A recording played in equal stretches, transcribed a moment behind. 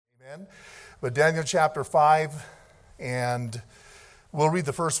Amen. But Daniel chapter 5, and we'll read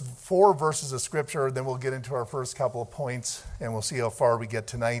the first 4 verses of Scripture, then we'll get into our first couple of points, and we'll see how far we get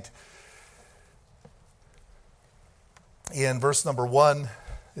tonight. In verse number 1,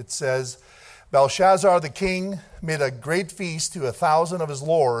 it says, Belshazzar the king made a great feast to 1,000 of his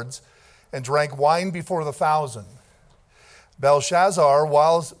lords, and drank wine before the 1,000. Belshazzar,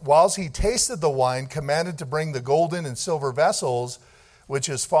 whilst he tasted the wine, commanded to bring the golden and silver vessels, which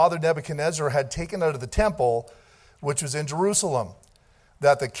his father Nebuchadnezzar had taken out of the temple, which was in Jerusalem,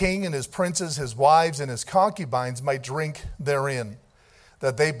 that the king and his princes, his wives, and his concubines might drink therein.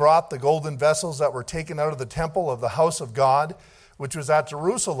 That they brought the golden vessels that were taken out of the temple of the house of God, which was at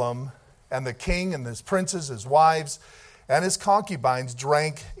Jerusalem, and the king and his princes, his wives, and his concubines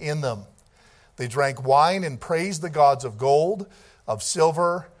drank in them. They drank wine and praised the gods of gold, of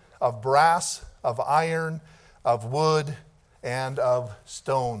silver, of brass, of iron, of wood, and of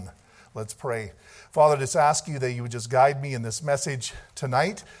stone. Let's pray. Father, I just ask you that you would just guide me in this message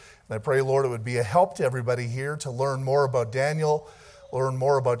tonight. And I pray, Lord, it would be a help to everybody here to learn more about Daniel, learn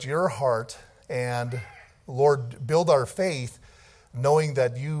more about your heart, and Lord, build our faith, knowing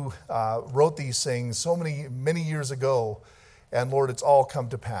that you wrote these things so many years ago. And Lord, it's all come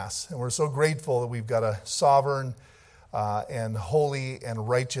to pass. And we're so grateful that we've got a sovereign and holy and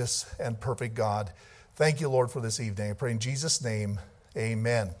righteous and perfect God. Thank you, Lord, for this evening. I pray in Jesus' name,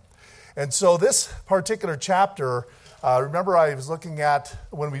 amen. And so this particular chapter, remember I was looking at,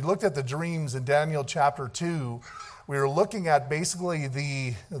 when we looked at the dreams in Daniel chapter 2, we were looking at basically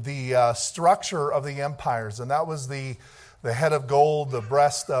the structure of the empires. And that was the head of gold, the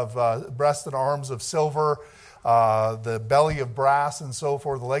breast and arms of silver, the belly of brass and so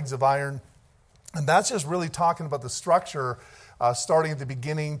forth, the legs of iron. And that's just really talking about the structure starting at the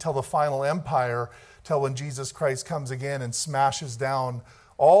beginning till the final empire, till when Jesus Christ comes again and smashes down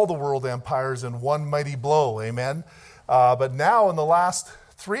all the world empires in one mighty blow. Amen. But now in the last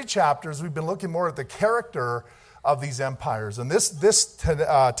 3 chapters, we've been looking more at the character of these empires. And this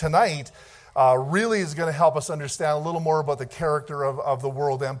tonight really is going to help us understand a little more about the character of the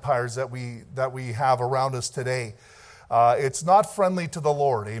world empires that we have around us today. It's not friendly to the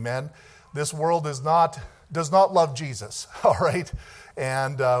Lord, amen. This world does not love Jesus, all right?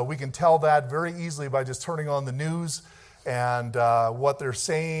 And we can tell that very easily by just turning on the news and what they're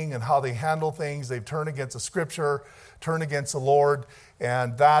saying and how they handle things. They've turned against the Scripture, turned against the Lord,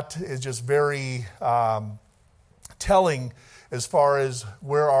 and that is just very telling as far as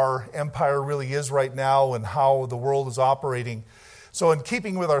where our empire really is right now and how the world is operating. So in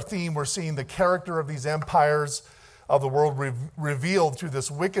keeping with our theme, we're seeing the character of these empires of the world revealed through this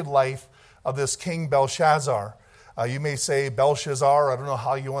wicked life of this king Belshazzar. You may say Belshazzar. I don't know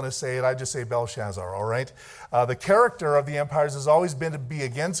how you want to say it. I just say Belshazzar, all right? The character of the empires has always been to be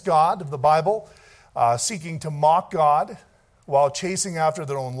against God of the Bible, seeking to mock God while chasing after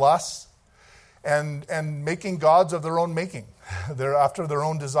their own lusts, and making gods of their own making. They're after their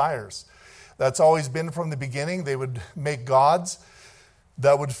own desires. That's always been from the beginning. They would make gods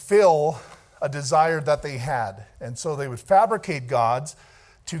that would fill a desire that they had. And so they would fabricate gods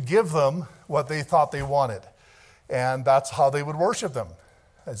to give them what they thought they wanted. And that's how they would worship them.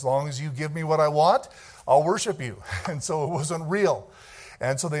 As long as you give me what I want, I'll worship you. And so it wasn't real.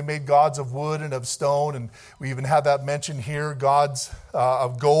 And so they made gods of wood and of stone, and we even have that mentioned here, gods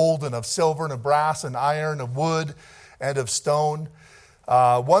of gold and of silver and of brass and iron, of wood and of stone.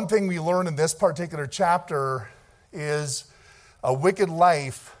 One thing we learn in this particular chapter is a wicked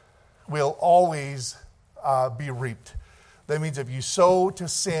life will always be reaped. That means if you sow to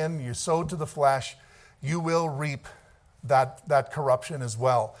sin, you sow to the flesh, you will reap that corruption as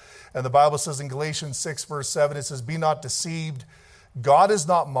well. And the Bible says in Galatians 6 verse 7, it says, "Be not deceived, God is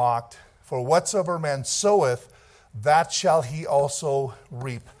not mocked, for whatsoever man soweth, that shall he also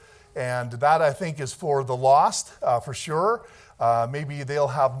reap." And that, I think, is for the lost, for sure. Maybe they'll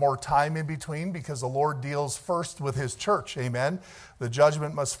have more time in between because the Lord deals first with his church, amen. The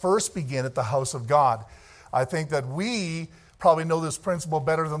judgment must first begin at the house of God. I think that we probably know this principle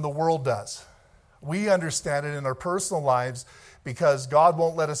better than the world does. We understand it in our personal lives because God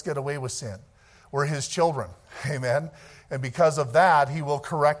won't let us get away with sin. We're his children, amen. And because of that, he will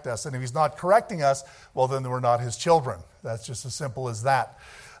correct us. And if he's not correcting us, well, then we're not his children. That's just as simple as that.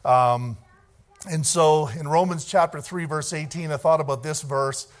 And so in Romans chapter 3, verse 18, I thought about this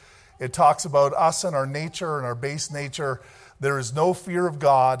verse. It talks about us and our nature and our base nature. There is no fear of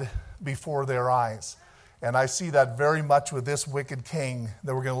God before their eyes. And I see that very much with this wicked king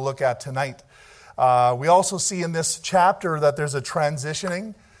that we're going to look at tonight. We also see in this chapter that there's a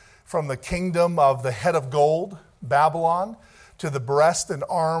transitioning from the kingdom of the head of gold, Babylon, to the breast and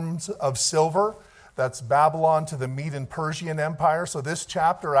arms of silver. That's Babylon to the Median Persian Empire. So this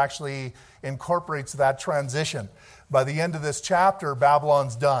chapter actually incorporates that transition. By the end of this chapter,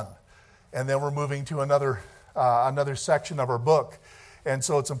 Babylon's done. And then we're moving to another section of our book. And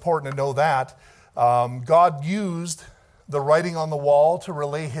so it's important to know that. God used the writing on the wall to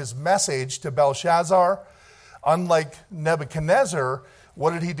relay his message to Belshazzar. Unlike Nebuchadnezzar,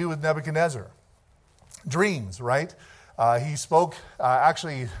 what did he do with Nebuchadnezzar? Dreams, right? He spoke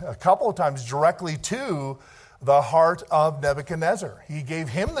actually a couple of times directly to the heart of Nebuchadnezzar. He gave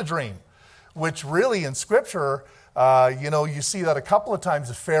him the dream, which really in Scripture, you see that a couple of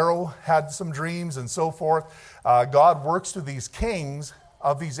times. Pharaoh had some dreams and so forth. God works through these kings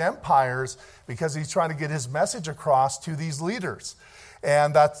of these empires because he's trying to get his message across to these leaders.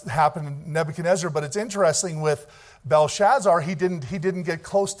 And that happened in Nebuchadnezzar. But it's interesting with Belshazzar, he didn't get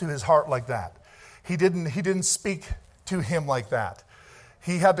close to his heart like that. He didn't speak to him like that.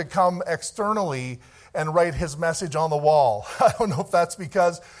 He had to come externally and write his message on the wall. I don't know if that's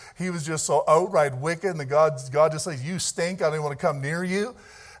because he was just so outright wicked and God just says, you stink, I don't even want to come near you.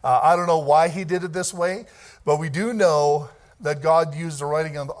 I don't know why he did it this way, but we do know that God used the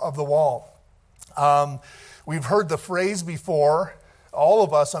writing of the wall. We've heard the phrase before, all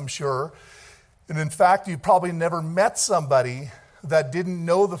of us, I'm sure, and in fact, you probably never met somebody that didn't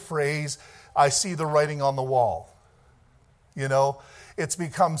know the phrase, I see the writing on the wall. You know, it's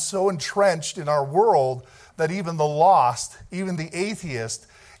become so entrenched in our world that even the lost, even the atheist,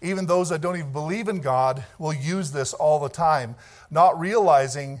 even those that don't even believe in God will use this all the time, not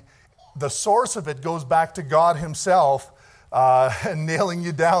realizing the source of it goes back to God himself and nailing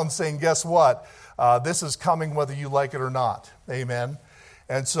you down saying, guess what? This is coming whether you like it or not. Amen.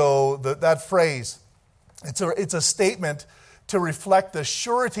 And so that phrase, it's a statement to reflect the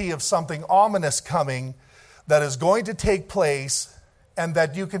surety of something ominous coming that is going to take place and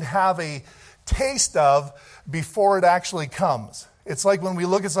that you can have a taste of before it actually comes. It's like when we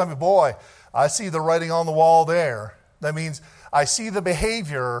look at something, boy, I see the writing on the wall there. That means I see the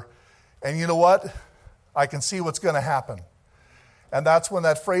behavior, and you know what? I can see what's going to happen. And that's when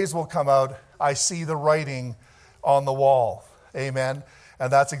that phrase will come out, I see the writing on the wall. Amen.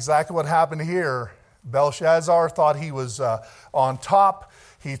 And that's exactly what happened here. Belshazzar thought he was on top.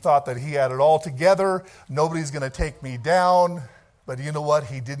 He thought that he had it all together. Nobody's going to take me down. But you know what?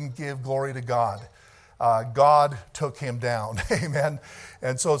 He didn't give glory to God. God took him down. Amen.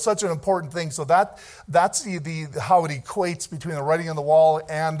 And so it's such an important thing. So that's the how it equates between the writing on the wall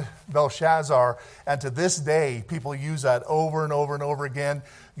and Belshazzar. And to this day, people use that over and over and over again.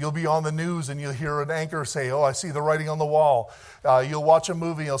 You'll be on the news and you'll hear an anchor say, oh, I see the writing on the wall. You'll watch a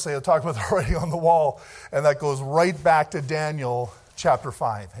movie and you'll say, I'll talk about the writing on the wall. And that goes right back to Daniel chapter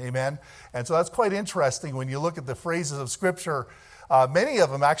 5. Amen. And so that's quite interesting when you look at the phrases of Scripture. Many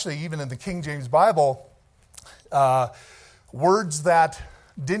of them actually, even in the King James Bible, words that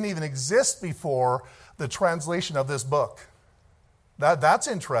didn't even exist before the translation of this book. That's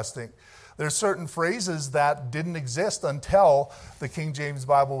interesting. There's certain phrases that didn't exist until the King James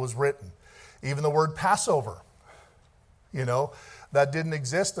Bible was written. Even the word Passover, that didn't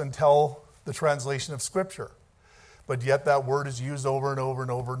exist until the translation of Scripture. But yet that word is used over and over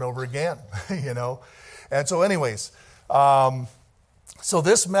and over and over again, And so anyways, so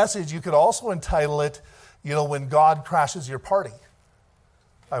this message, you could also entitle it, when God crashes your party.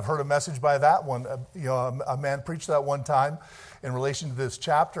 I've heard a message by that one. A man preached that one time in relation to this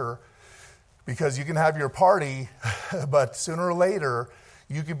chapter, because you can have your party, but sooner or later,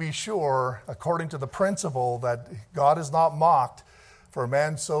 you can be sure, according to the principle that God is not mocked, for a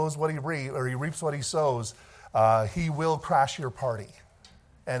man sows what he reaps, or he reaps what he sows, he will crash your party.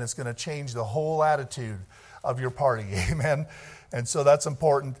 And it's going to change the whole attitude of your party. Amen. And so that's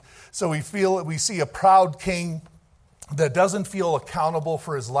important. So we see a proud king that doesn't feel accountable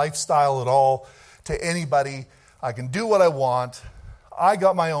for his lifestyle at all to anybody. I can do what I want. I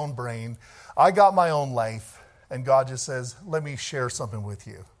got my own brain. I got my own life. And God just says, let me share something with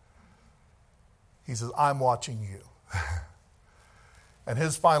you. He says, I'm watching you. And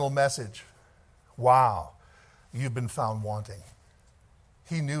his final message, wow, you've been found wanting.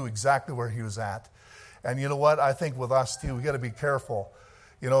 He knew exactly where he was at. And you know what? I think with us too, we got to be careful.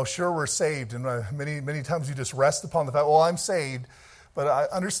 Sure, we're saved, and many times you just rest upon the fact, well, I'm saved, but I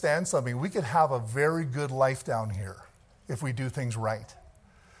understand something. We could have a very good life down here if we do things right.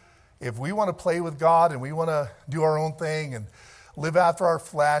 If we want to play with God and we want to do our own thing and live after our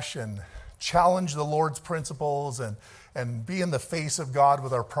flesh and challenge the Lord's principles and be in the face of God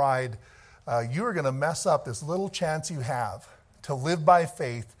with our pride, you are going to mess up this little chance you have to live by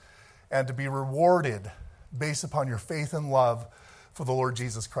faith and to be rewarded based upon your faith and love for the Lord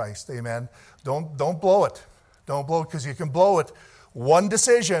Jesus Christ. Amen. Don't blow it. Don't blow it, because you can blow it. One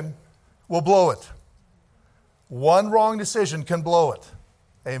decision will blow it. One wrong decision can blow it.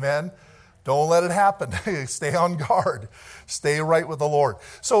 Amen. Don't let it happen. Stay on guard. Stay right with the Lord.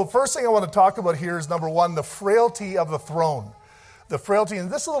 So first thing I want to talk about here is, number one, the frailty of the throne. The frailty, and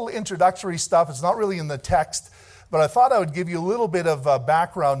this little introductory stuff is not really in the text, but I thought I would give you a little bit of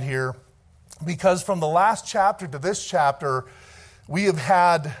background here, because from the last chapter to this chapter, we have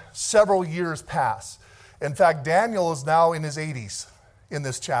had several years pass. In fact, Daniel is now in his 80s in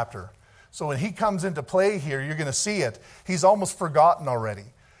this chapter. So when he comes into play here, you're going to see it. He's almost forgotten already.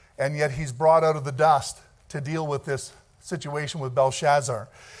 And yet he's brought out of the dust to deal with this situation with Belshazzar.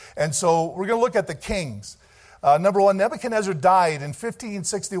 And so we're going to look at the kings. Number one, Nebuchadnezzar died in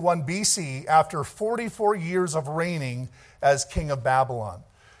 1561 BC after 44 years of reigning as king of Babylon.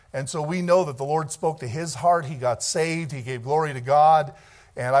 And so we know that the Lord spoke to his heart. He got saved. He gave glory to God.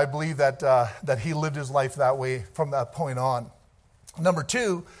 And I believe that he lived his life that way from that point on. Number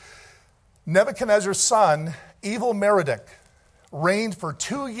two, Nebuchadnezzar's son, Evil-Merodach, reigned for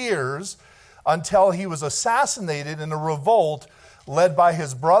 2 years until he was assassinated in a revolt led by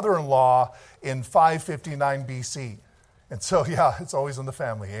his brother-in-law in 559 BC. And so, yeah, it's always in the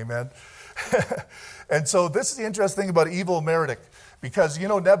family, amen? And so this is the interesting thing about Evil-Merodach, because, you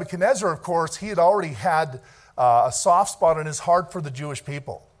know, Nebuchadnezzar, of course, he had already had a soft spot in his heart for the Jewish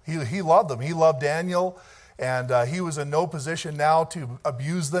people. He loved them. He loved Daniel, and he was in no position now to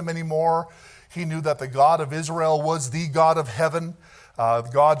abuse them anymore. He knew that the God of Israel was the God of heaven.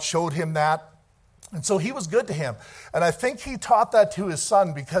 God showed him that. And so he was good to him. And I think he taught that to his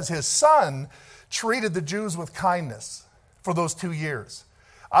son, because his son treated the Jews with kindness for those 2 years.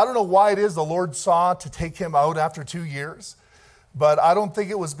 I don't know why it is the Lord saw to take him out after 2 years, but I don't think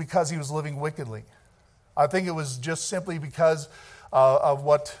it was because he was living wickedly. I think it was just simply because of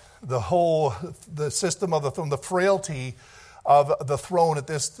what the system of the throne, the frailty of the throne at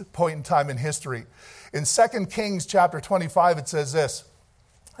this point in time in history. In 2 Kings chapter 25, it says this,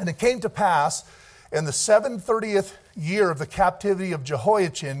 "And it came to pass in the 730th year of the captivity of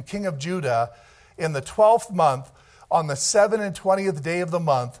Jehoiachin, king of Judah, in the 12th month, on the 27th day of the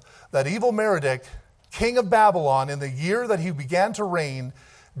month, that Evil-Merodach, king of Babylon, in the year that he began to reign,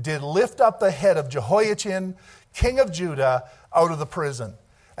 did lift up the head of Jehoiachin, king of Judah, out of the prison.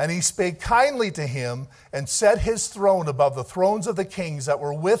 And he spake kindly to him, and set his throne above the thrones of the kings that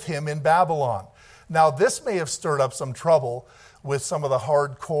were with him in Babylon." Now, this may have stirred up some trouble with some of the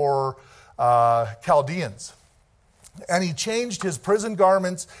hardcore Chaldeans. "And he changed his prison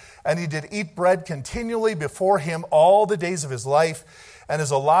garments, and he did eat bread continually before him all the days of his life. And his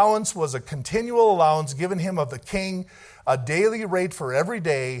allowance was a continual allowance given him of the king, a daily rate for every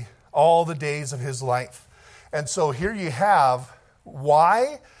day, all the days of his life." And so here you have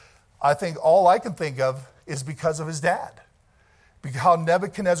why. I think all I can think of is because of his dad. Because how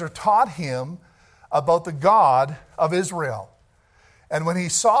Nebuchadnezzar taught him about the God of Israel. And when he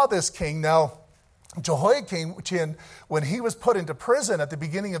saw this king, now Jehoiachin, when he was put into prison at the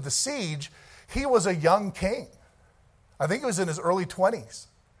beginning of the siege, he was a young king. I think he was in his early 20s.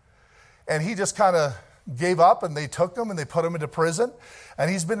 And he just kind of gave up, and they took him and they put him into prison. And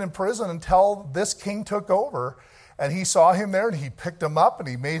he's been in prison until this king took over. And he saw him there, and he picked him up, and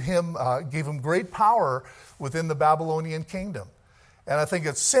he made him, gave him great power within the Babylonian kingdom. And I think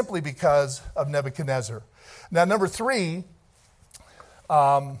it's simply because of Nebuchadnezzar. Now, number three,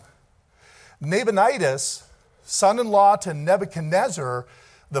 Nabonidus, son-in-law to Nebuchadnezzar,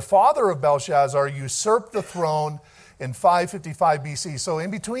 the father of Belshazzar, usurped the throne in 555 BC. So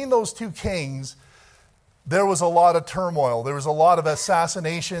in between those two kings, there was a lot of turmoil. There was a lot of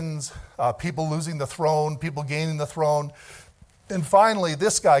assassinations, people losing the throne, people gaining the throne. And finally,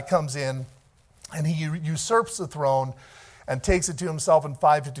 this guy comes in, and he usurps the throne and takes it to himself in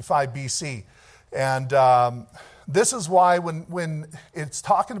 555 BC. And this is why when it's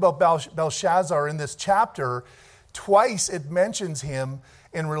talking about Belshazzar in this chapter, twice it mentions him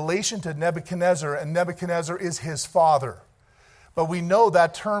in relation to Nebuchadnezzar, and Nebuchadnezzar is his father. But we know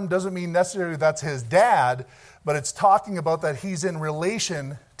that term doesn't mean necessarily that's his dad, but it's talking about that he's in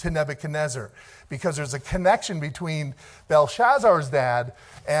relation to Nebuchadnezzar, because there's a connection between Belshazzar's dad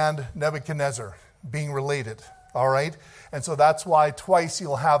and Nebuchadnezzar being related, all right? And so that's why twice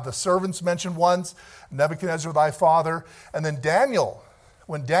you'll have the servants mentioned once, Nebuchadnezzar thy father, and then Daniel.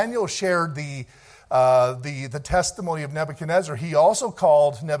 When Daniel shared the testimony of Nebuchadnezzar, he also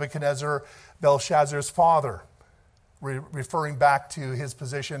called Nebuchadnezzar Belshazzar's father, referring back to his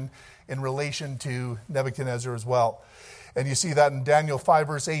position in relation to Nebuchadnezzar as well. And you see that in Daniel 5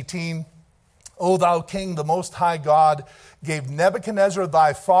 verse 18. O thou king, the most high God, gave Nebuchadnezzar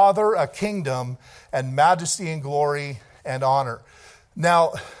thy father a kingdom and majesty and glory and honor.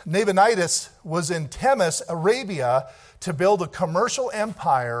 Now, Nabonidus was in Temis, Arabia, to build a commercial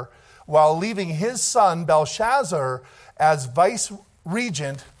empire while leaving his son Belshazzar as vice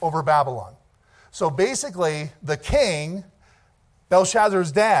regent over Babylon. So basically, the king,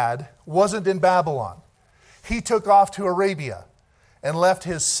 Belshazzar's dad, wasn't in Babylon. He took off to Arabia and left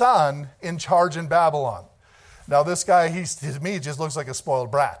his son in charge in Babylon. Now this guy, to me, just looks like a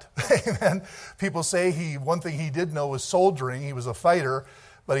spoiled brat. Amen. People say one thing he did know was soldiering. He was a fighter,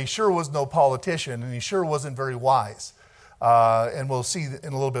 but he sure was no politician, and he sure wasn't very wise. And we'll see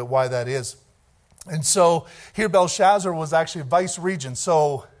in a little bit why that is. And so here Belshazzar was actually vice regent.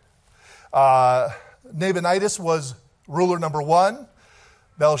 So Nabonidus was ruler number 1.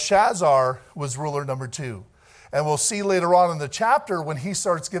 Belshazzar was ruler number 2. And we'll see later on in the chapter when he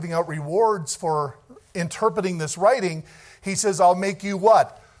starts giving out rewards for interpreting this writing, he says, I'll make you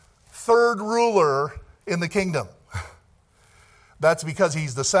what? Third ruler in the kingdom. That's because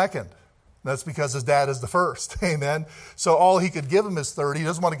he's the second. That's because his dad is the first. Amen. So all he could give him is third. He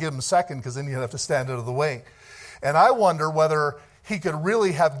doesn't want to give him second because then he'd have to stand out of the way. And I wonder whether he could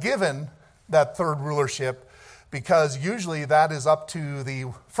really have given that third rulership, because usually that is up to the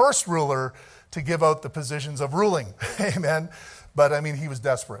first ruler to give out the positions of ruling. Amen. But I mean, he was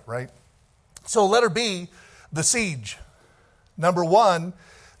desperate, right? So letter B, the siege. Number 1,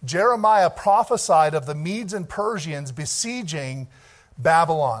 Jeremiah prophesied of the Medes and Persians besieging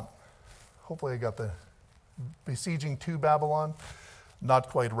Babylon. Hopefully I got the besieging to Babylon. Not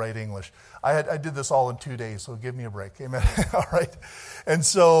quite right English. I did this all in 2 days, so give me a break. Amen. All right. And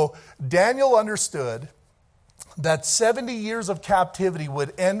so Daniel understood that 70 years of captivity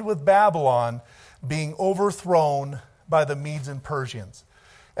would end with Babylon being overthrown by the Medes and Persians.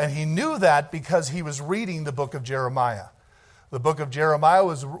 And he knew that because he was reading the book of Jeremiah. The book of Jeremiah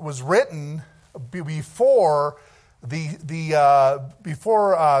was written before Israel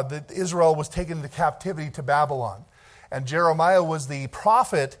was taken into captivity to Babylon. And Jeremiah was the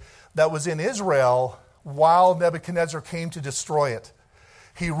prophet that was in Israel while Nebuchadnezzar came to destroy it.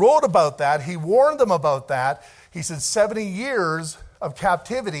 He wrote about that. He warned them about that. He said 70 years of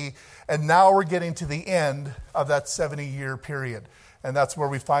captivity, and now we're getting to the end of that 70-year period. And that's where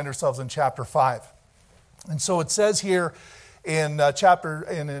we find ourselves in chapter 5. And so it says here in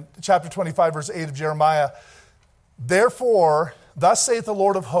chapter 25, verse 8 of Jeremiah, therefore, thus saith the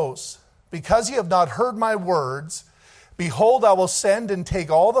Lord of hosts, because ye have not heard my words, behold, I will send and take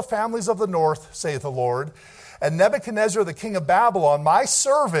all the families of the north, saith the Lord, and Nebuchadnezzar the king of Babylon, my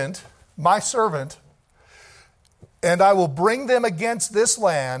servant, and I will bring them against this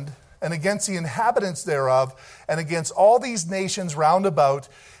land and against the inhabitants thereof and against all these nations round about,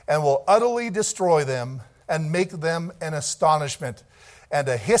 and will utterly destroy them and make them an astonishment and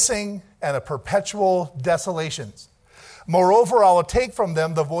a hissing and a perpetual desolations. Moreover, I will take from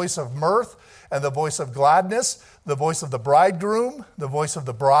them the voice of mirth and the voice of gladness, the voice of the bridegroom, the voice of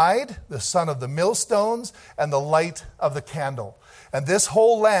the bride, the son of the millstones, and the light of the candle. And this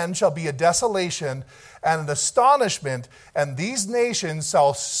whole land shall be a desolation and an astonishment, and these nations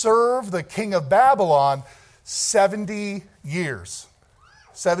shall serve the king of Babylon 70 years.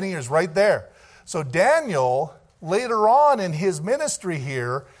 70 years, right there. So Daniel, later on in his ministry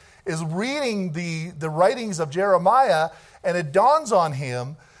here, is reading the writings of Jeremiah, and it dawns on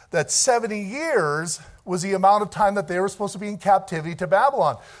him that 70 years was the amount of time that they were supposed to be in captivity to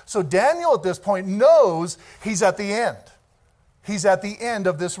Babylon. So Daniel at this point knows he's at the end. He's at the end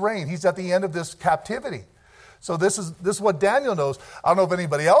of this reign. He's at the end of this captivity. So this is what Daniel knows. I don't know if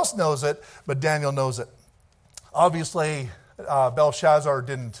anybody else knows it, but Daniel knows it. Obviously, Belshazzar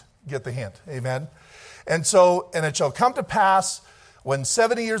didn't get the hint. Amen. And it shall come to pass when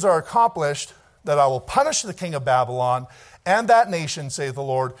 70 years are accomplished that I will punish the king of Babylon and that nation, saith the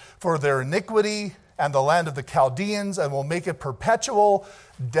Lord, for their iniquity and the land of the Chaldeans, and will make it perpetual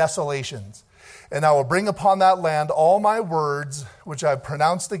desolations. And I will bring upon that land all my words which I have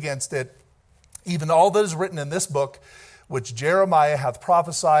pronounced against it, even all that is written in this book, which Jeremiah hath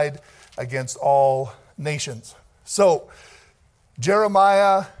prophesied against all nations. So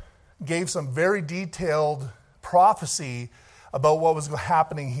Jeremiah gave some very detailed prophecy about what was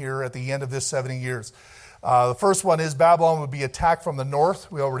happening here at the end of this 70 years. The first one is Babylon would be attacked from the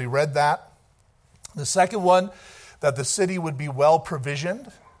north. We already read that. The second one, that the city would be well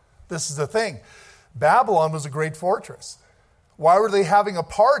provisioned. This is the thing. Babylon was a great fortress. Why were they having a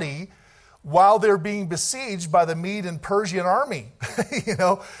party while they're being besieged by the Mede and Persian army?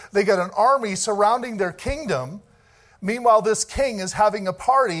 They got an army surrounding their kingdom. Meanwhile, this king is having a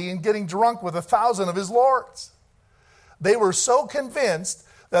party and getting drunk with 1,000 of his lords. They were so convinced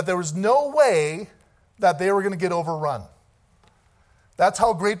that there was no way that they were going to get overrun. That's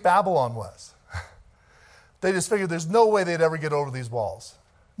how great Babylon was. They just figured there's no way they'd ever get over these walls.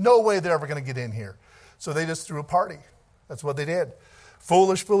 No way they're ever going to get in here. So they just threw a party. That's what they did.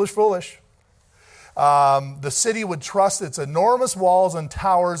 Foolish, foolish, foolish. The city would trust its enormous walls and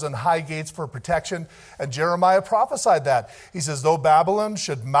towers and high gates for protection. And Jeremiah prophesied that. He says, though Babylon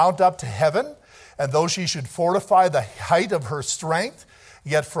should mount up to heaven, and though she should fortify the height of her strength,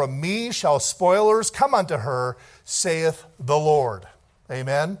 yet from me shall spoilers come unto her, saith the Lord.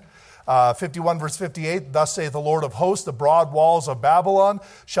 Amen. 51 verse 58, thus saith the Lord of hosts, the broad walls of Babylon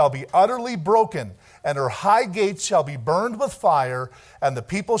shall be utterly broken, and her high gates shall be burned with fire, and the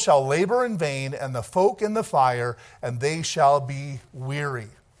people shall labor in vain, and the folk in the fire, and they shall be weary.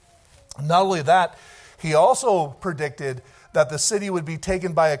 Not only that, he also predicted that the city would be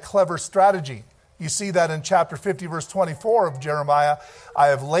taken by a clever strategy. You see that in chapter 50, verse 24 of Jeremiah. I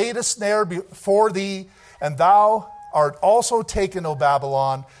have laid a snare before thee, and thou art also taken, O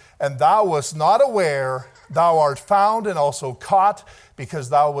Babylon, and thou wast not aware, thou art found and also caught, because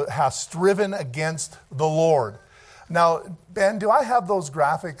thou hast striven against the Lord. Now, Ben, do I have those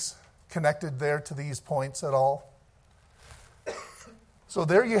graphics connected there to these points at all? So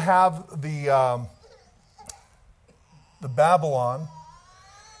there you have the Babylon.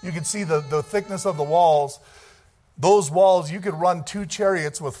 You can see the thickness of the walls. Those walls, you could run 2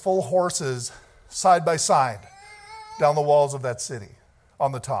 chariots with full horses side by side down the walls of that city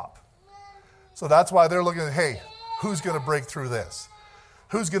on the top. So that's why they're looking at, hey, who's going to break through this?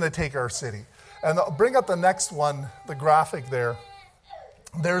 Who's going to take our city? And bring up the next one, the graphic there.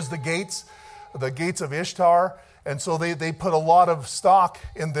 There's the gates of Ishtar. And so they put a lot of stock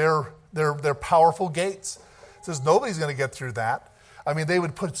in their powerful gates. It says nobody's going to get through that. I mean, they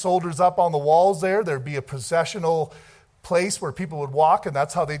would put soldiers up on the walls there. There'd be a processional place where people would walk, and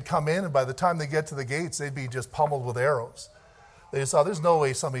that's how they'd come in. And by the time they get to the gates, they'd be just pummeled with arrows. They just thought, there's no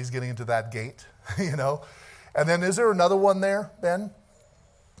way somebody's getting into that gate, you know. And then is there another one there, Ben?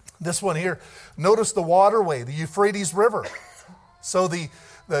 This one here. Notice the waterway, the Euphrates River. So the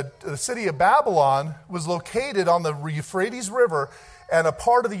city of Babylon was located on the Euphrates River, and a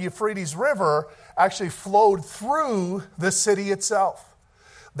part of the Euphrates River actually flowed through the city itself.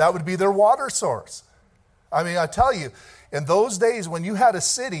 That would be their water source. I mean, I tell you, in those days when you had a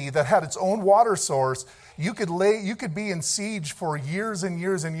city that had its own water source, you could be in siege for years and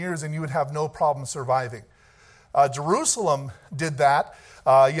years and years, and you would have no problem surviving. Jerusalem did that.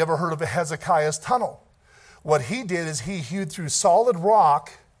 You ever heard of Hezekiah's tunnel? What he did is he hewed through solid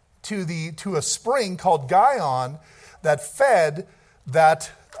rock to a spring called Gihon that fed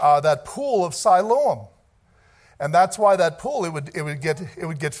that pool of Siloam. And that's why that pool, it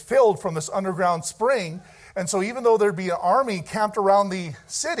would get filled from this underground spring. And so even though there'd be an army camped around the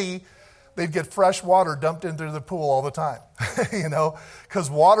city, they'd get fresh water dumped into the pool all the time, you know, because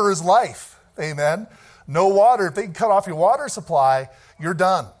water is life. Amen. No water. If they can cut off your water supply, you're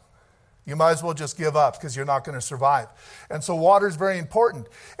done. You might as well just give up because you're not going to survive. And so water is very important.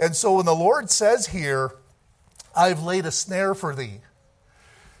 And so when the Lord says here, I've laid a snare for thee,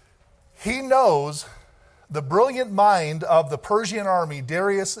 he knows the brilliant mind of the Persian army,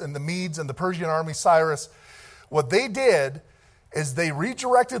 Darius and the Medes and the Persian army, Cyrus. What they did is they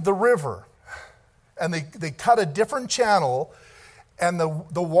redirected the river, and they cut a different channel, and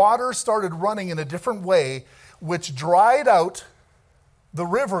the water started running in a different way, which dried out the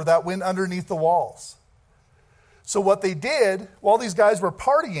river that went underneath the walls. So what they did, while these guys were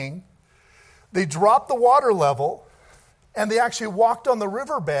partying, they dropped the water level, and they actually walked on the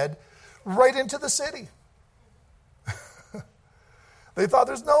riverbed right into the city. They thought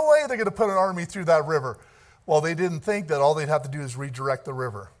there's no way they're going to put an army through that river. Well, they didn't think that all they'd have to do is redirect the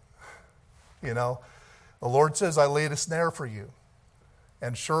river. You know, the Lord says, I laid a snare for you.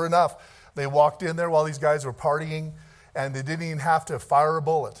 And sure enough, they walked in there while these guys were partying, and they didn't even have to fire a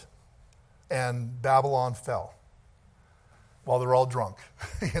bullet. And Babylon fell while they're all drunk.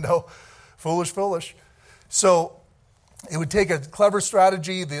 You know, foolish, foolish. So it would take a clever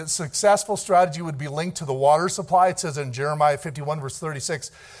strategy. The successful strategy would be linked to the water supply. It says in Jeremiah 51, verse 36,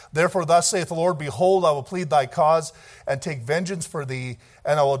 therefore thus saith the Lord, behold, I will plead thy cause and take vengeance for thee,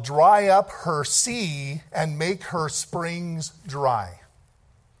 and I will dry up her sea and make her springs dry.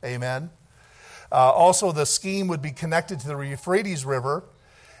 Amen. Also, the scheme would be connected to the Euphrates River.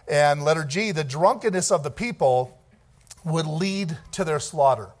 And letter G, the drunkenness of the people would lead to their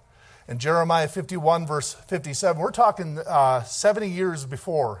slaughter. In Jeremiah 51, verse 57, we're talking 70 years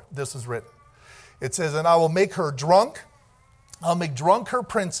before this was written. It says, and I will make her drunk. I'll make drunk her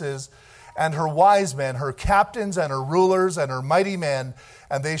princes and her wise men, her captains and her rulers and her mighty men,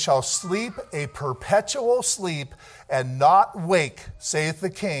 and they shall sleep a perpetual sleep and not wake, saith the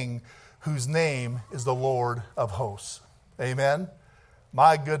King, whose name is the Lord of hosts. Amen?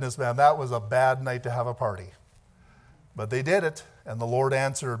 My goodness, man, that was a bad night to have a party. But they did it, and the Lord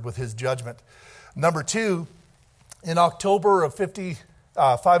answered with his judgment. Number 2, in October of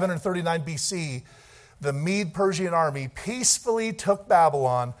 539 BC, the Mede-Persian army peacefully took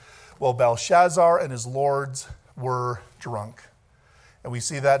Babylon while Belshazzar and his lords were drunk. And we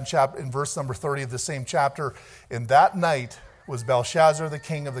see that in verse number 30 of the same chapter. In that night was Belshazzar, the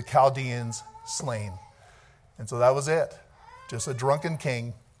king of the Chaldeans, slain. And so that was it. Just a drunken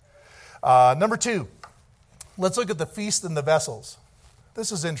king. Number 2, let's look at the feast and the vessels.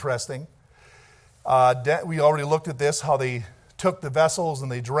 This is interesting. We already looked at this, how they took the vessels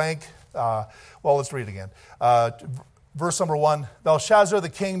and they drank. Let's read it again. Verse number 1, Belshazzar the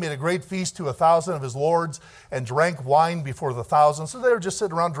king made a great feast to 1,000 of his lords and drank wine before the 1,000. So they were just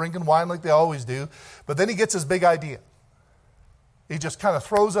sitting around drinking wine like they always do. But then he gets his big idea. He just kind of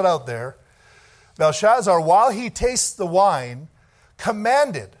throws it out there. Belshazzar, while he tastes the wine,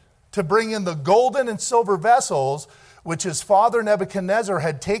 commanded to bring in the golden and silver vessels which his father Nebuchadnezzar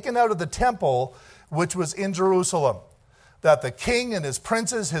had taken out of the temple which was in Jerusalem, that the king and his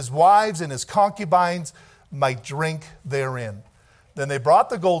princes, his wives, and his concubines might drink therein. Then they brought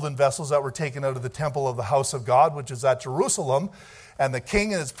the golden vessels that were taken out of the temple of the house of God, which is at Jerusalem, and the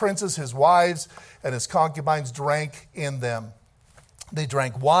king and his princes, his wives, and his concubines drank in them. They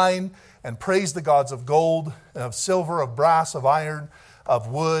drank wine and praised the gods of gold, and of silver, of brass, of iron, of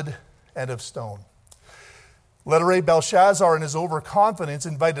wood, and of stone. Letter A, Belshazzar in his overconfidence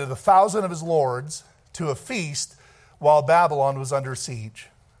invited 1,000 of his lords to a feast while Babylon was under siege.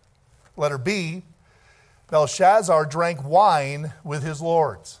 Letter B, Belshazzar drank wine with his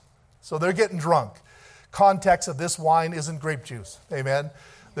lords. So they're getting drunk. Context of this wine isn't grape juice. Amen?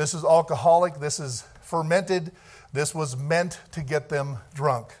 This is alcoholic. This is fermented. This was meant to get them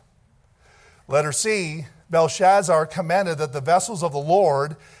drunk. Letter C, Belshazzar commanded that the vessels of the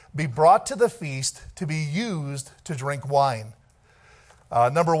Lord be brought to the feast to be used to drink wine.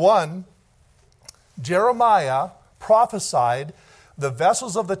 Number 1, Jeremiah prophesied the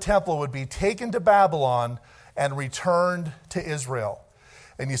vessels of the temple would be taken to Babylon and returned to Israel.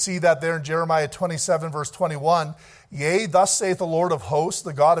 And you see that there in Jeremiah 27, verse 21. Yea, thus saith the Lord of hosts,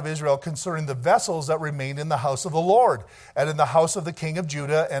 the God of Israel, concerning the vessels that remain in the house of the Lord, and in the house of the king of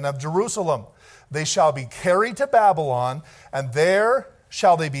Judah and of Jerusalem. They shall be carried to Babylon, and there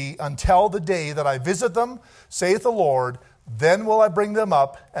shall they be until the day that I visit them, saith the Lord. Then will I bring them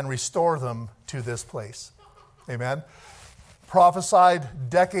up and restore them to this place. Amen. Prophesied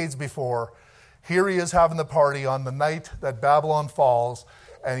decades before. Here he is having the party on the night that Babylon falls.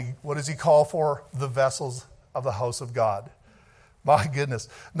 And what does he call for? The vessels of the house of God. My goodness.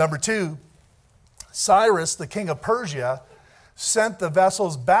 Number 2, Cyrus, the king of Persia, sent the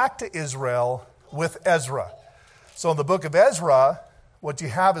vessels back to Israel with Ezra. So in the book of Ezra, what you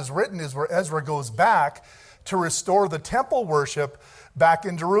have is written is where Ezra goes back to restore the temple worship back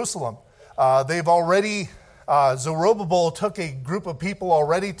in Jerusalem. They've already... Zerubbabel took a group of people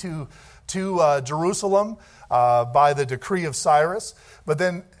already to Jerusalem by the decree of Cyrus. But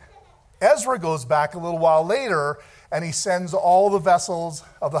then Ezra goes back a little while later and he sends all the vessels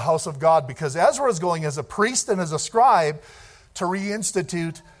of the house of God, because Ezra is going as a priest and as a scribe to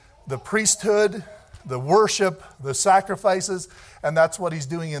reinstitute the priesthood, the worship, the sacrifices, and that's what he's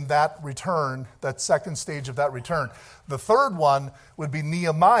doing in that return, that second stage of that return. The third one would be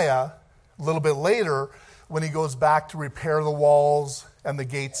Nehemiah a little bit later, when he goes back to repair the walls and the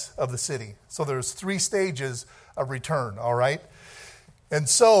gates of the city. So there's 3 stages of return, all right? And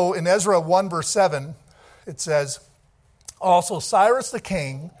so in Ezra 1 verse 7, it says, also Cyrus the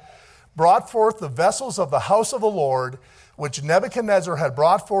king brought forth the vessels of the house of the Lord, which Nebuchadnezzar had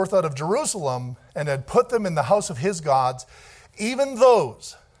brought forth out of Jerusalem, and had put them in the house of his gods. Even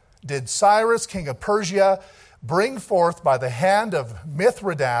those did Cyrus, king of Persia, bring forth by the hand of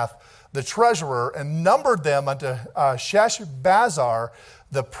Mithredath, the treasurer, and numbered them unto Sheshbazzar,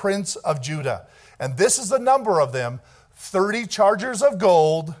 the prince of Judah. And this is the number of them: 30 chargers of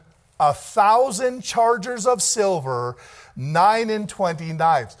gold, 1,000 chargers of silver, 29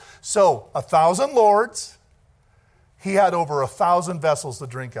 knives. So 1,000 lords. He had over 1,000 vessels to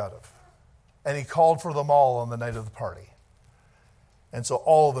drink out of. And he called for them all on the night of the party. And so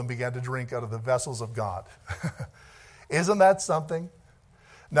all of them began to drink out of the vessels of God. Isn't that something?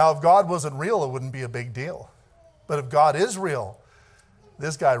 Now, if God wasn't real, it wouldn't be a big deal. But if God is real,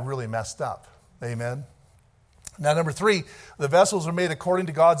 this guy really messed up. Amen. Now, number 3, the vessels are made according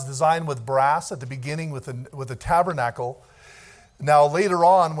to God's design with brass at the beginning with the tabernacle. Now, later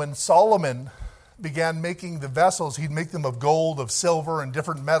on, when Solomon began making the vessels, he'd make them of gold, of silver, and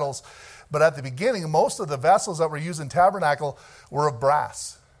different metals. But at the beginning, most of the vessels that were used in tabernacle were of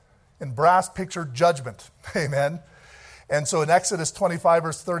brass. And brass pictured judgment. Amen. And so in Exodus 25,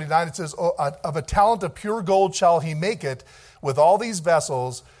 verse 39, it says, of a talent of pure gold shall he make it with all these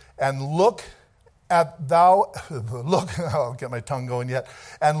vessels, and look, I'll get my tongue going yet,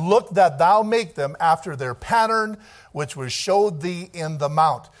 and look that thou make them after their pattern, which was showed thee in the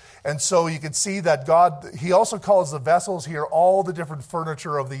mount. And so you can see that God, he also calls the vessels here all the different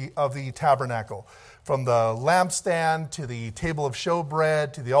furniture of the tabernacle, from the lampstand to the table of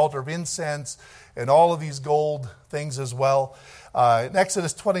showbread to the altar of incense, and all of these gold things as well. In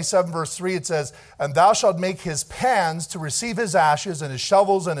Exodus 27, verse 3, it says, and thou shalt make his pans to receive his ashes, and his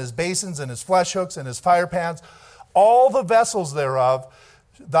shovels, and his basins, and his flesh hooks, and his fire pans. All the vessels thereof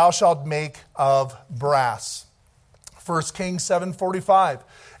thou shalt make of brass. 1 Kings 7:45,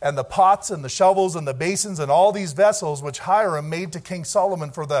 and the pots, and the shovels, and the basins, and all these vessels which Hiram made to King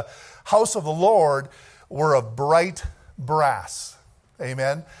Solomon for the house of the Lord were of bright brass.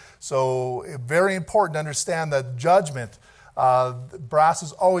 Amen. So very important to understand that judgment, brass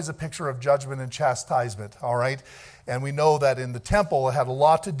is always a picture of judgment and chastisement, all right? And we know that in the temple, it had a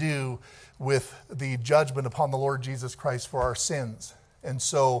lot to do with the judgment upon the Lord Jesus Christ for our sins. And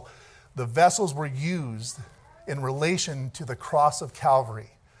so the vessels were used in relation to the cross of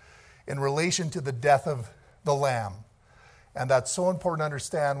Calvary, in relation to the death of the Lamb. And that's so important to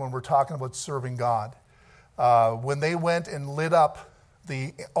understand when we're talking about serving God. When they went and lit up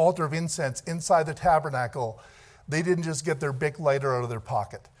the altar of incense inside the tabernacle, they didn't just get their Bic lighter out of their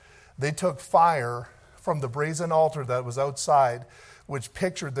pocket. They took fire from the brazen altar that was outside, which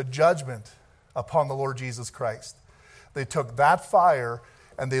pictured the judgment upon the Lord Jesus Christ. They took that fire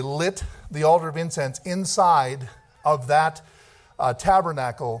and they lit the altar of incense inside of that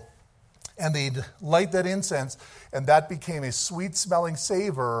tabernacle, and they'd light that incense, and that became a sweet-smelling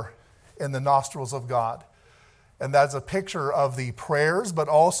savor in the nostrils of God. And that's a picture of the prayers, but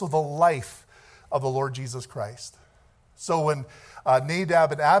also the life of the Lord Jesus Christ. So when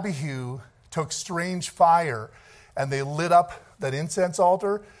Nadab and Abihu took strange fire and they lit up that incense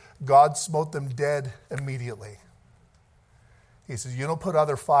altar, God smote them dead immediately. He says, you don't put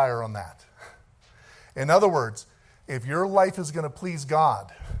other fire on that. In other words, if your life is going to please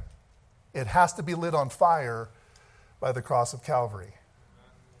God, it has to be lit on fire by the cross of Calvary.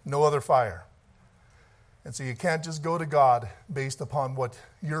 No other fire. And so you can't just go to God based upon what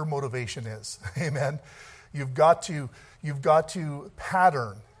your motivation is. Amen. You've got to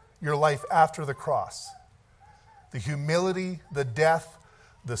pattern your life after the cross. The humility, the death,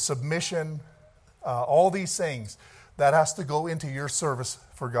 the submission, all these things, that has to go into your service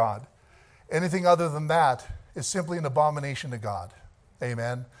for God. Anything other than that is simply an abomination to God.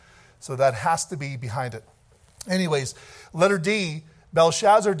 Amen. So that has to be behind it. Anyways, letter D,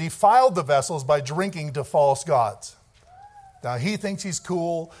 Belshazzar defiled the vessels by drinking to false gods. Now, he thinks he's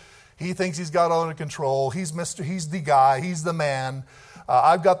cool. He thinks he's got it under control. He's the guy. He's the man.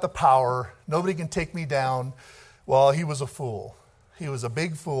 I've got the power. Nobody can take me down. Well, he was a fool. He was a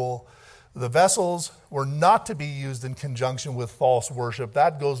big fool. The vessels were not to be used in conjunction with false worship.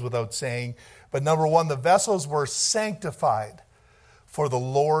 That goes without saying. But number one, the vessels were sanctified for the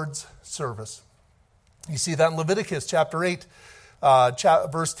Lord's service. You see that in Leviticus chapter 8.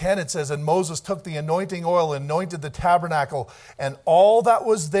 Verse 10, it says, and Moses took the anointing oil, anointed the tabernacle, and all that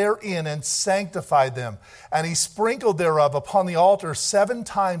was therein, and sanctified them. And he sprinkled thereof upon the altar 7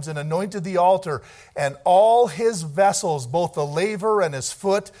 times, and anointed the altar, and all his vessels, both the laver and his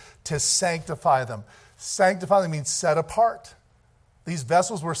foot, to sanctify them. Sanctify them means set apart. These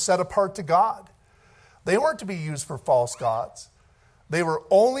vessels were set apart to God. They weren't to be used for false gods. They were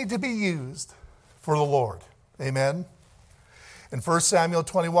only to be used for the Lord. Amen. In 1 Samuel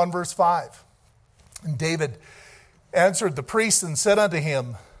 21, verse 5, and David answered the priest and said unto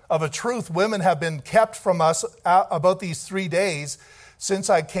him, of a truth, women have been kept from us about these 3 days since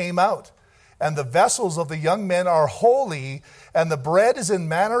I came out. And the vessels of the young men are holy, and the bread is in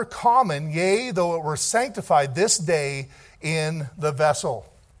manner common, yea, though it were sanctified this day in the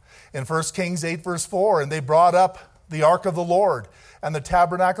vessel. In 1 Kings 8, verse 4, and they brought up the ark of the Lord, and the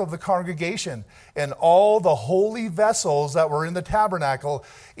tabernacle of the congregation, and all the holy vessels that were in the tabernacle,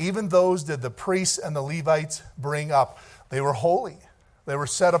 even those did the priests and the Levites bring up. They were holy. They were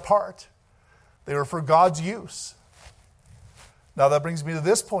set apart. They were for God's use. Now that brings me to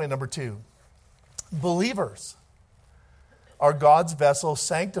this point, number 2. Believers are God's vessels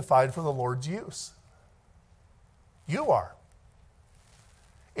sanctified for the Lord's use. You are.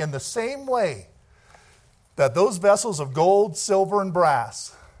 In the same way that those vessels of gold, silver, and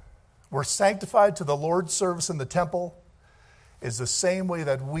brass were sanctified to the Lord's service in the temple, is the same way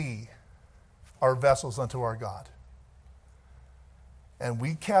that we are vessels unto our God. And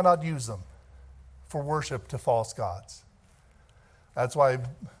we cannot use them for worship to false gods. That's why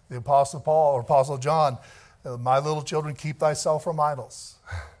the Apostle Paul or Apostle John, my little children, keep thyself from idols.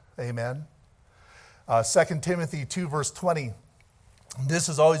 Amen. 2 Timothy 2 verse 20. This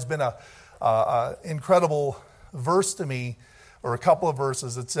has always been a incredible verse to me, or a couple of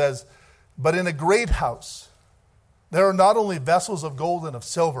verses. It says, but in a great house, there are not only vessels of gold and of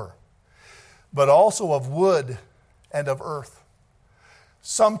silver, but also of wood and of earth,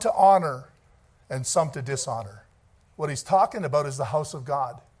 some to honor and some to dishonor. What he's talking about is the house of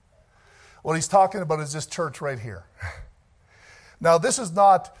God. What he's talking about is this church right here. Now, this is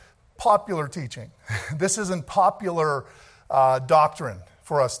not popular teaching. This isn't popular doctrine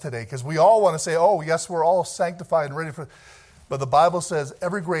for us today, because we all want to say, oh, yes, we're all sanctified and ready for... But the Bible says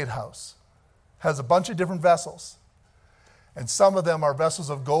every great house has a bunch of different vessels. And some of them are vessels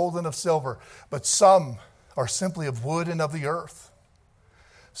of gold and of silver, but some are simply of wood and of the earth.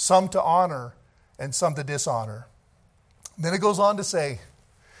 Some to honor and some to dishonor. Then it goes on to say,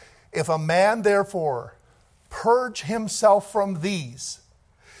 if a man therefore purge himself from these,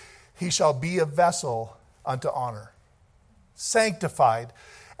 he shall be a vessel unto honor, sanctified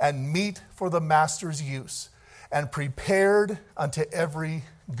and meet for the master's use, and prepared unto every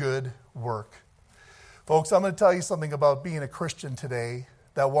good work. Folks, I'm going to tell you something about being a Christian today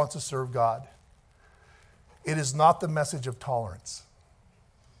that wants to serve God. It is not the message of tolerance.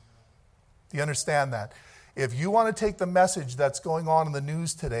 Do you understand that? If you want to take the message that's going on in the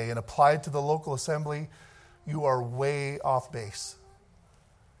news today and apply it to the local assembly, you are way off base.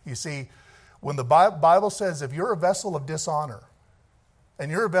 You see, when the Bible says if you're a vessel of dishonor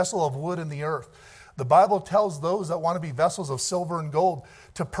and you're a vessel of wood in the earth, the Bible tells those that want to be vessels of silver and gold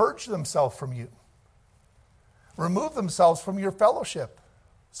to purge themselves from you. Remove themselves from your fellowship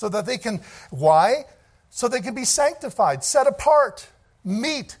so that they can, why? So they can be sanctified, set apart,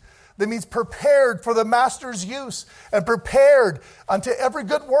 meet. That means prepared for the master's use and prepared unto every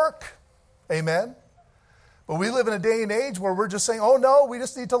good work. Amen. But we live in a day and age where we're just saying, oh no, we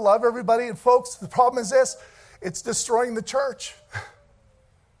just need to love everybody. And folks, the problem is this, it's destroying the church.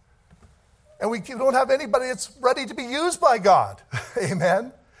 And we don't have anybody that's ready to be used by God.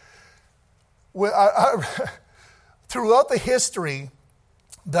 Amen. Throughout the history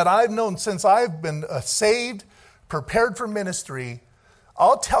that I've known since I've been saved, prepared for ministry,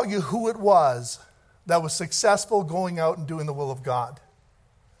 I'll tell you who it was that was successful going out and doing the will of God.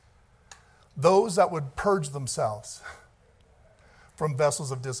 Those that would purge themselves from vessels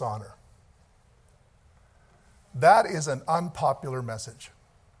of dishonor. That is an unpopular message.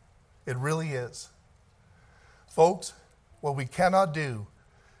 It really is. Folks, what we cannot do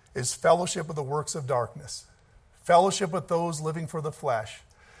is fellowship with the works of darkness, fellowship with those living for the flesh,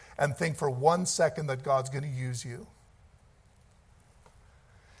 and think for 1 second that God's going to use you.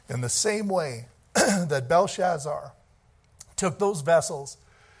 In the same way that Belshazzar took those vessels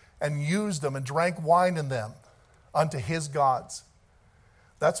and used them and drank wine in them unto his gods,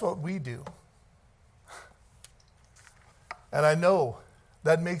 that's what we do. And I know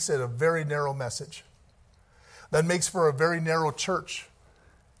that makes it a very narrow message. That makes for a very narrow church.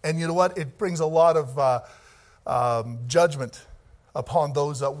 And you know what? It brings a lot of judgment upon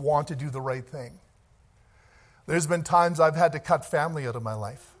those that want to do the right thing. There's been times I've had to cut family out of my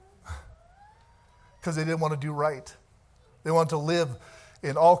life because they didn't want to do right. They wanted to live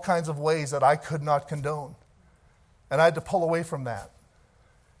in all kinds of ways that I could not condone. And I had to pull away from that.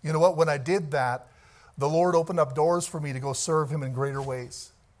 You know what? When I did that, the Lord opened up doors for me to go serve him in greater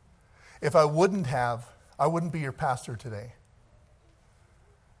ways. If I wouldn't have, I wouldn't be your pastor today.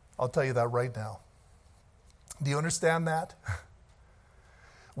 I'll tell you that right now. Do you understand that?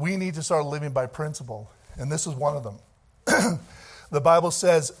 We need to start living by principle, and this is one of them. The Bible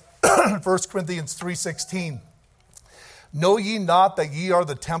says, 1 Corinthians 3:16, know ye not that ye are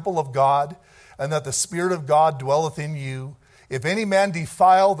the temple of God, and that the Spirit of God dwelleth in you? If any man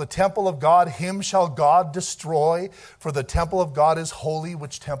defile the temple of God, him shall God destroy, for the temple of God is holy,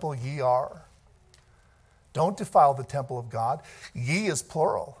 which temple ye are. Don't defile the temple of God. Ye is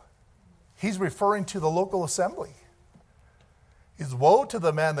plural. He's referring to the local assembly. He's woe to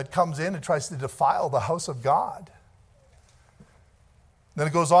the man that comes in and tries to defile the house of God. Then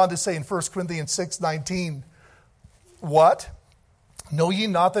it goes on to say in 1 Corinthians 6:19, what? Know ye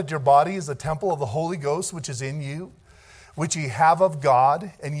not that your body is the temple of the Holy Ghost, which is in you, which ye have of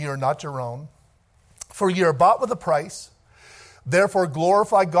God, and ye are not your own. For ye are bought with a price. Therefore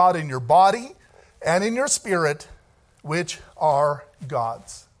glorify God in your body and in your spirit, which are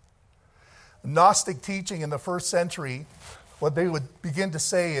God's. Gnostic teaching in the first century, what they would begin to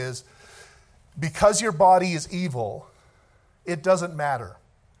say is, because your body is evil, it doesn't matter.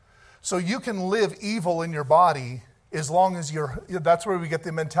 So you can live evil in your body as long as that's where we get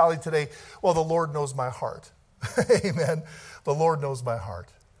the mentality today, well, the Lord knows my heart. Amen. The Lord knows my heart.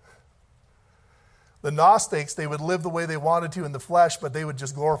 The Gnostics, they would live the way they wanted to in the flesh, but they would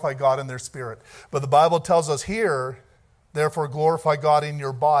just glorify God in their spirit. But the Bible tells us here, therefore glorify God in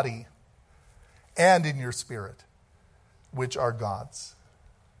your body and in your spirit, which are God's.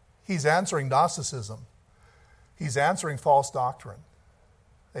 He's answering Gnosticism. He's answering false doctrine.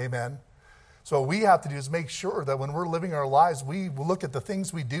 Amen. So what we have to do is make sure that when we're living our lives, we look at the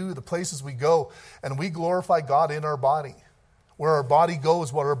things we do, the places we go, and we glorify God in our body. Where our body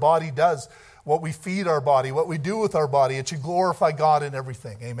goes, what our body does, what we feed our body, what we do with our body, it should glorify God in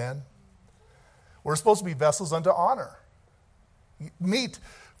everything. Amen. We're supposed to be vessels unto honor. Meat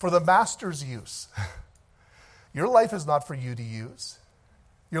for the master's use. Your life is not for you to use.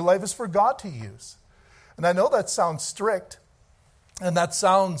 Your life is for God to use. And I know that sounds strict, and that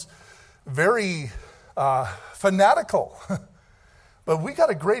sounds very fanatical. But we got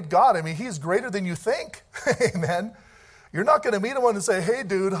a great God. I mean, he's greater than you think. Amen. You're not going to meet him and say, hey,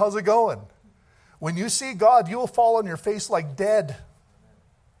 dude, how's it going? When you see God, you will fall on your face like dead.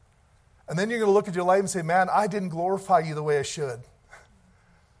 And then you're going to look at your life and say, man, I didn't glorify you the way I should.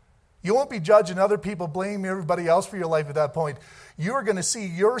 You won't be judging other people, blaming everybody else for your life at that point. You are going to see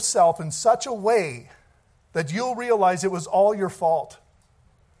yourself in such a way that you'll realize it was all your fault.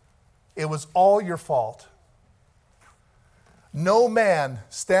 It was all your fault. No man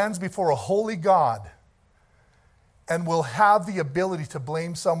stands before a holy God and will have the ability to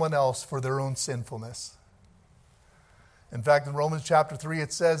blame someone else for their own sinfulness. In fact, in Romans chapter 3,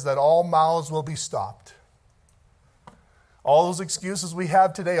 it says that all mouths will be stopped. All those excuses we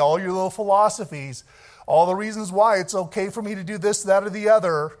have today, all your little philosophies, all the reasons why it's okay for me to do this, that, or the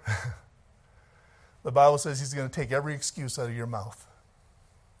other, the Bible says he's going to take every excuse out of your mouth.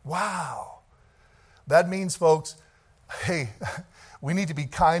 Wow. That means, folks, hey, we need to be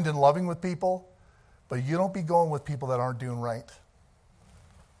kind and loving with people, but you don't be going with people that aren't doing right.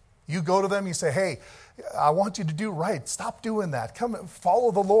 You go to them, you say, hey, I want you to do right. Stop doing that. Come and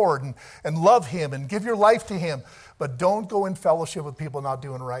follow the Lord and love him and give your life to him. But don't go in fellowship with people not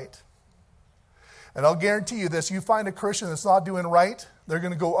doing right. And I'll guarantee you this, you find a Christian that's not doing right, they're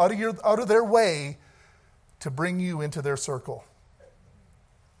going to go out of their way to bring you into their circle.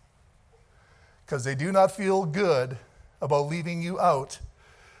 Because they do not feel good about leaving you out.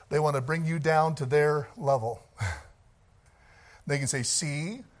 They want to bring you down to their level. They can say,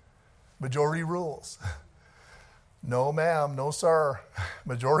 see, majority rules. No, ma'am, no, sir.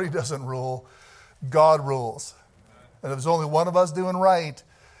 Majority doesn't rule. God rules. And if there's only one of us doing right,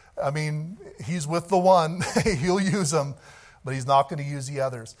 I mean, he's with the one. He'll use them, but he's not going to use the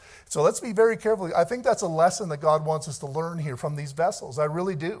others. So let's be very careful. I think that's a lesson that God wants us to learn here from these vessels. I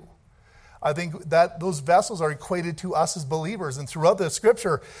really do. I think that those vessels are equated to us as believers. And throughout the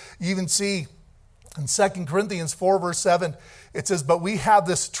scripture, you even see in 2 Corinthians 4, verse 7, it says, but we have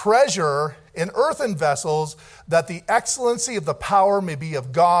this treasure in earthen vessels, that the excellency of the power may be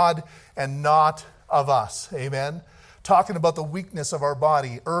of God and not of us. Amen. Talking about the weakness of our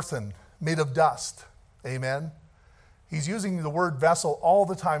body, earthen, made of dust. Amen. He's using the word vessel all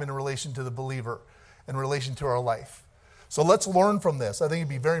the time in relation to the believer, in relation to our life. So let's learn from this. I think it'd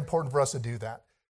be very important for us to do that.